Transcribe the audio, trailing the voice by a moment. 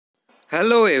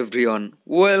Hello everyone,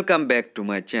 welcome back to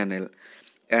my channel.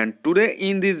 And today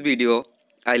in this video,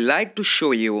 I like to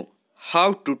show you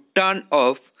how to turn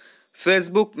off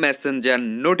Facebook Messenger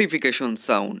notification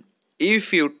sound.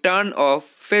 If you turn off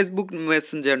Facebook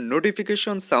Messenger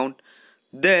notification sound,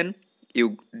 then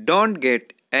you don't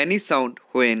get any sound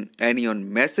when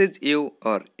anyone message you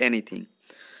or anything.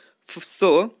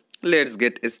 So let's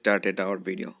get started our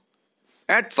video.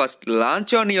 At first,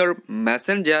 launch on your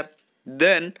messenger,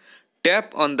 then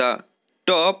tap on the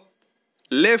top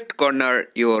left corner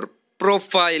your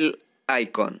profile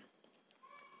icon.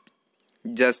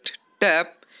 Just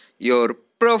tap your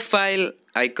profile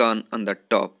icon on the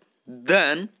top.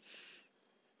 Then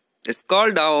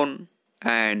scroll down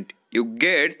and you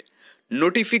get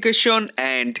notification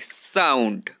and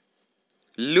sound.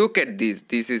 Look at this.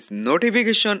 This is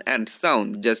notification and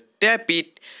sound. Just tap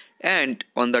it and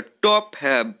on the top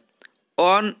have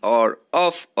on or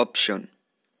off option.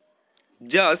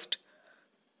 Just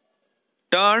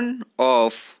turn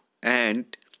off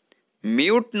and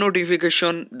mute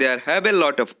notification. There have a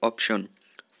lot of option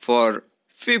for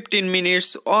 15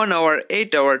 minutes, 1 hour,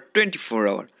 8 hour, 24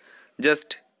 hour.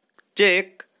 Just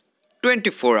check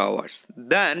 24 hours.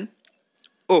 Then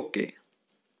OK.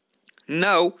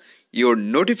 Now your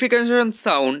notification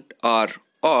sound are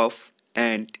off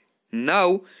and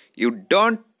now you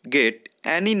don't get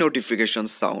any notification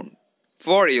sound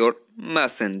for your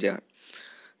messenger.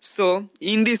 So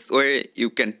in this way you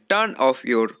can turn off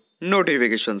your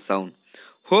notification sound.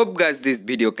 Hope guys this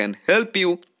video can help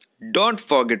you. Don't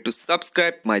forget to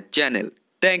subscribe my channel.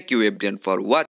 Thank you everyone for watching.